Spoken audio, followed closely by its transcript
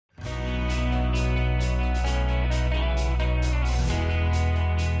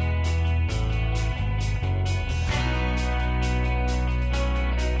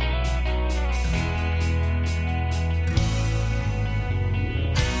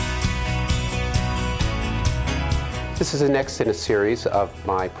This is the next in a series of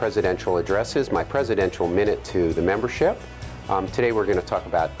my presidential addresses, my presidential minute to the membership. Today we're going to talk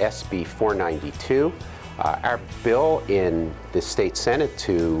about SB 492, our bill in the state senate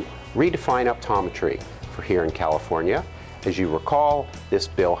to redefine optometry for here in California. As you recall, this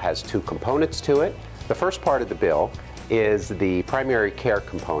bill has two components to it. The first part of the bill is the primary care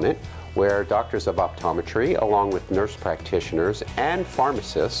component, where doctors of optometry, along with nurse practitioners and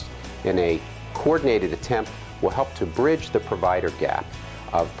pharmacists, in a coordinated attempt will help to bridge the provider gap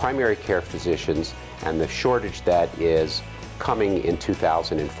of primary care physicians and the shortage that is coming in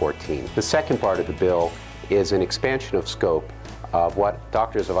 2014. The second part of the bill is an expansion of scope of what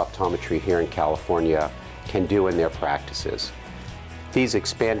doctors of optometry here in California can do in their practices. These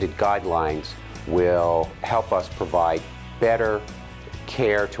expanded guidelines will help us provide better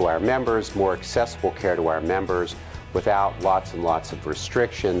care to our members, more accessible care to our members, without lots and lots of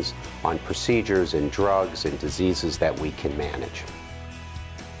restrictions on procedures and drugs and diseases that we can manage.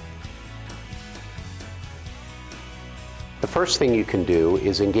 The first thing you can do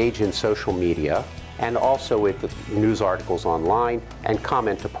is engage in social media and also with the news articles online and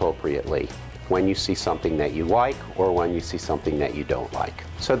comment appropriately when you see something that you like or when you see something that you don't like.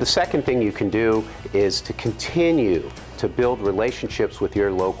 So the second thing you can do is to continue to build relationships with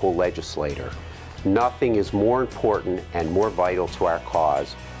your local legislator. Nothing is more important and more vital to our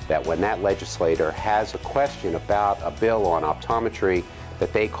cause that when that legislator has a question about a bill on optometry,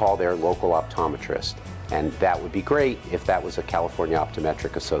 that they call their local optometrist. And that would be great if that was a California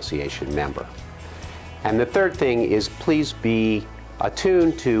Optometric Association member. And the third thing is please be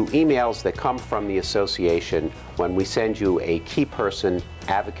attuned to emails that come from the association when we send you a key person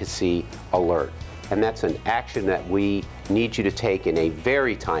advocacy alert. And that's an action that we need you to take in a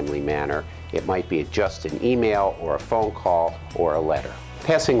very timely manner. It might be just an email or a phone call or a letter.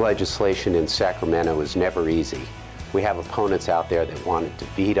 Passing legislation in Sacramento is never easy. We have opponents out there that want to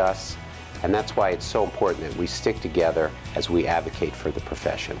defeat us, and that's why it's so important that we stick together as we advocate for the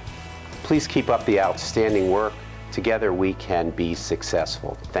profession. Please keep up the outstanding work. Together we can be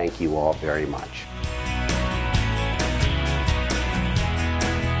successful. Thank you all very much.